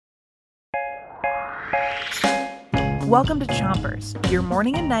Welcome to Chompers, your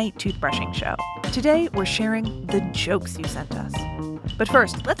morning and night toothbrushing show. Today, we're sharing the jokes you sent us. But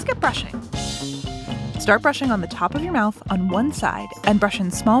first, let's get brushing. Start brushing on the top of your mouth on one side and brush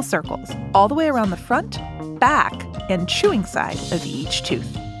in small circles all the way around the front, back, and chewing side of each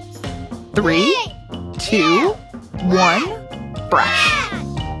tooth. 3, 2, 1, brush.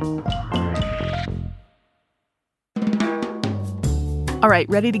 All right,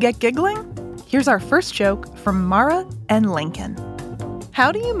 ready to get giggling? Here's our first joke from Mara and Lincoln.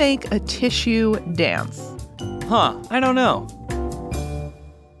 How do you make a tissue dance? I don't know.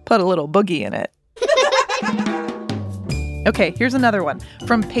 Put a little boogie in it. Okay, here's another one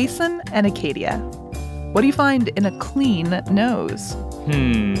from Payson and Acadia. What do you find in a clean nose?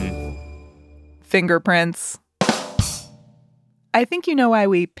 Fingerprints. I think you know why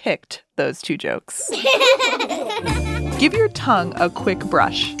we picked those two jokes. Give your tongue a quick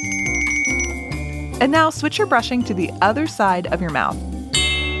brush. And now switch your brushing to the other side of your mouth.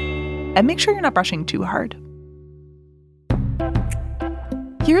 And make sure you're not brushing too hard.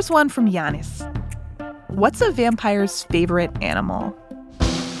 Here's one from Yanis. What's a vampire's favorite animal?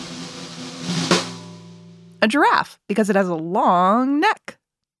 A giraffe, because it has a long neck.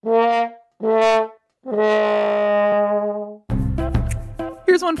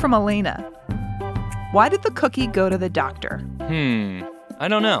 Here's one from Elena. Why did the cookie go to the doctor? I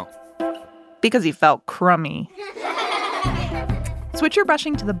don't know. Because he felt crummy. Switch your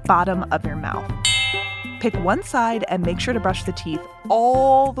brushing to the bottom of your mouth. Pick one side and make sure to brush the teeth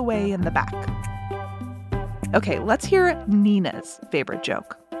all the way in the back. Okay, let's hear Nina's favorite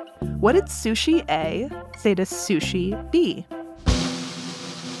joke. What did sushi A say to sushi B?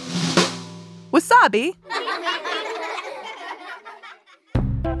 Wasabi.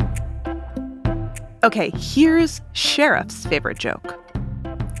 Okay, here's Sheriff's favorite joke.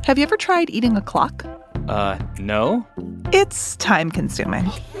 Have you ever tried eating a clock? No. It's time-consuming.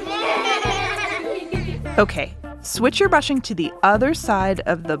 Okay, switch your brushing to the other side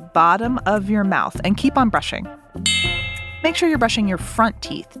of the bottom of your mouth and keep on brushing. Make sure you're brushing your front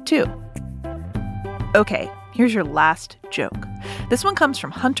teeth, too. Okay, here's your last joke. This one comes from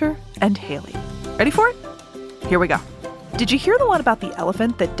Hunter and Haley. Ready for it? Here we go. Did you hear the one about the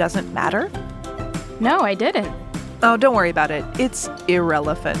elephant that doesn't matter? No, I didn't. Oh, don't worry about it. It's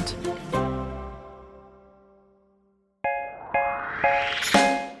irrelevant.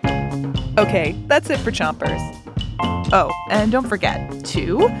 Okay, that's it for Chompers. Oh, and don't forget,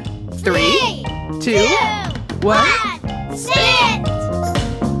 2, 3, 2, 1, spit!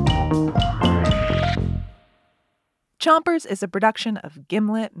 Chompers is a production of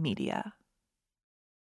Gimlet Media.